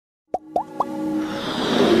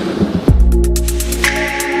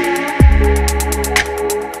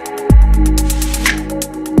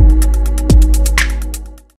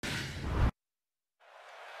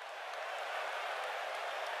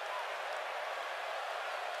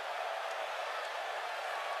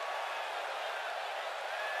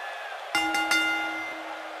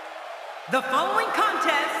The following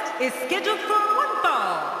contest is scheduled for one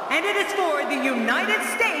fall, and it is for the United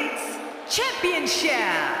States Championship.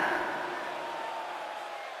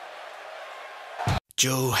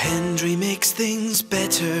 Joe Hendry makes things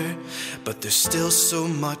better, but there's still so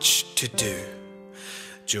much to do.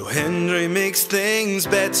 Joe Hendry makes things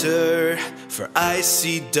better, for I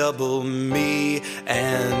see double me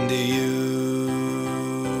and you.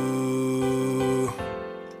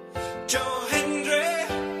 Joe Hendry,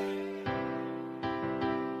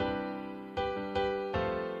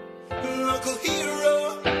 local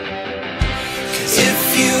hero. 'Cause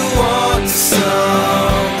if you want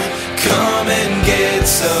some, come and get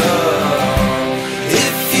some.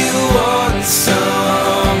 If you want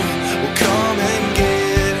some, well, come and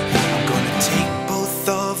get. I'm gonna take both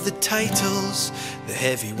of the titles, the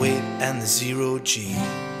heavyweight and the 0G.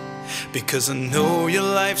 Because I know your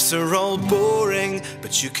lives are all boring,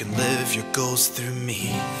 but you can live your goals through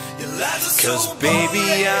me. 'Cause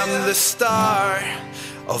baby, I'm the star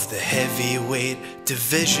of the heavyweight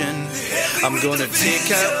division. I'm gonna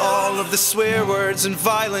take out all of the swear words and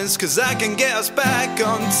violence, 'cause I can get us back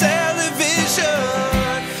on television.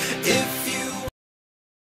 If you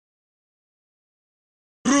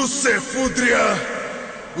Rusev Udria,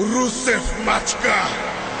 Rusev Machka.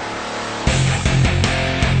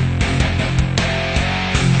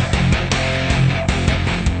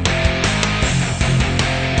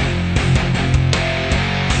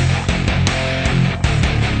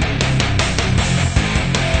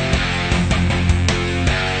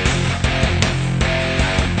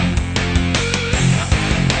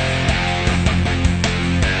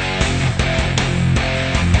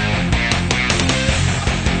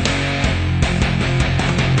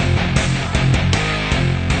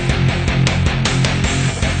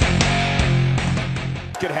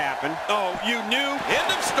 Could happen. Oh, you knew? End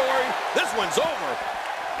of story. This one's over.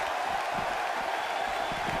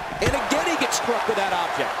 And again, he gets struck with that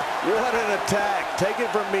object. What an attack. Take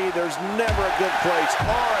it from me, there's never a good place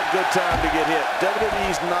or a good time to get hit.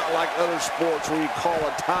 WWE's not like other sports where you call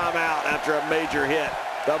a timeout after a major hit.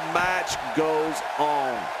 The match goes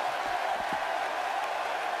on.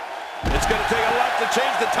 It's going to take a lot to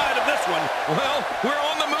change the tide of this one. Well, we're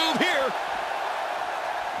on the move here.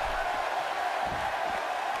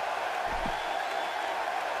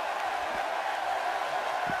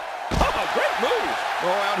 Great move.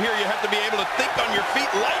 Oh, out here you have to be able to think on your feet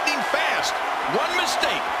lightning fast. One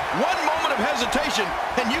mistake, one moment of hesitation,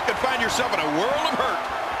 and you could find yourself in a world of hurt.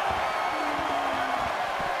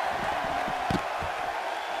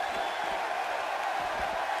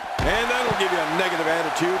 And that'll give you a negative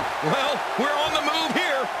attitude. Well, we're on the move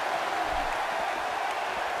here.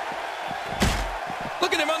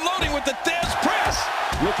 Look at him unloading with the Dez press.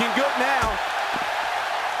 Looking good now.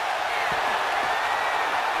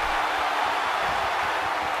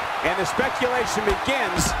 And the speculation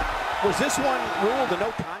begins. Was this one ruled a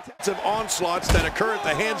no contest? Of onslaughts that occur at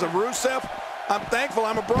the hands of Rusev. I'm thankful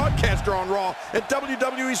I'm a broadcaster on Raw at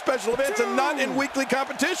WWE special events and not in weekly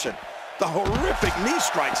competition. The horrific knee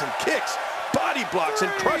strikes and kicks, body blocks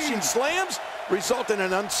and crushing slams result in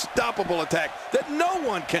an unstoppable attack that no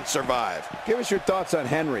one can survive. Give us your thoughts on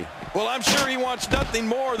Henry. Well, I'm sure he wants nothing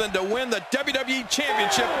more than to win the WWE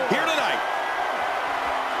Championship here tonight.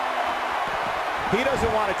 He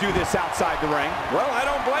doesn't want to do this outside the ring. Well, I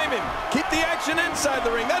don't blame him. Keep the action inside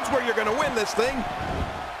the ring. That's where you're going to win this thing.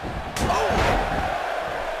 Oh!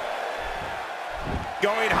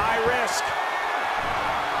 Going high risk.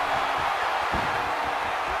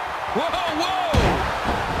 Whoa, whoa!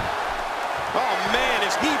 Oh, man,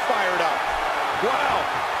 is he fired up. Wow,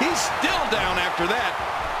 he's still down after that.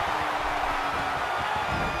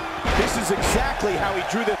 This is exactly how he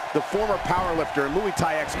drew the former powerlifter and Muay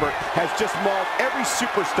Thai expert has just mauled every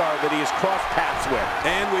superstar that he has crossed paths with.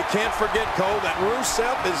 And we can't forget, Cole, that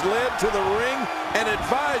Rusev is led to the ring and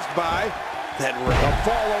advised by that The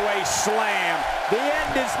fall-away slam. The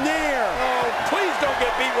end is near. Oh, please don't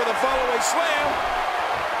get beat with a fall-away slam.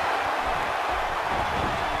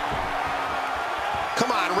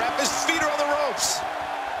 Come on, ref. His feet are on the ropes.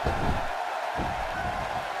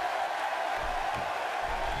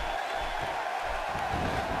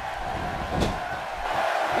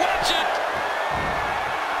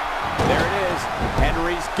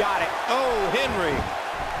 Henry's got it. Oh, Henry.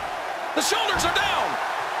 The shoulders are down.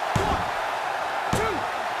 1,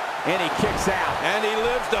 2. And he kicks out. And he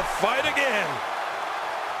lives to fight again.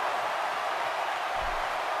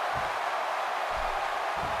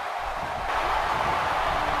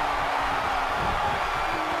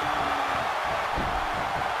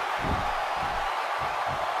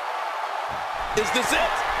 Is this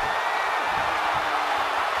it?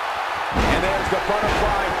 And there's the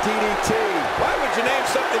butterfly DDT. Why would you name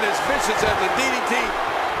something as vicious as a DDT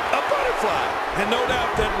a butterfly? And no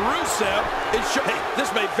doubt that Rusev is sure. Hey,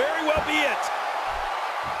 this may very well be it.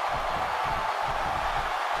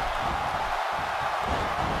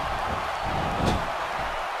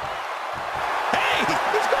 Hey,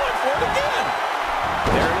 he's going for it again.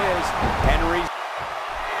 There it is. Henry.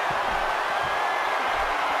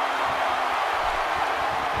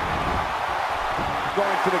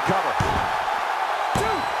 Going for the cover. 2,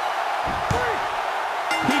 3.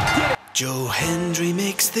 He did it. Joe Hendry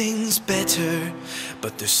makes things better,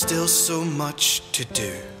 but there's still so much to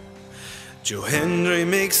do. Joe Hendry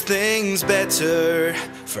makes things better,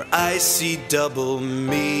 for I see double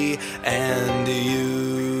me and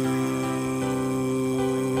you.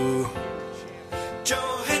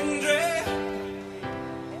 Joe Hendry,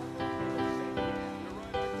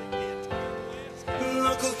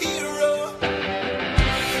 local hero.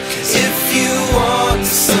 'Cause if you want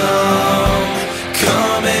some,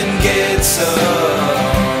 come and get some.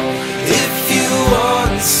 If you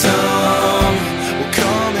want some, well,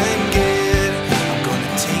 come and get. I'm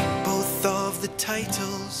gonna take both of the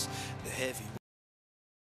titles, the heavy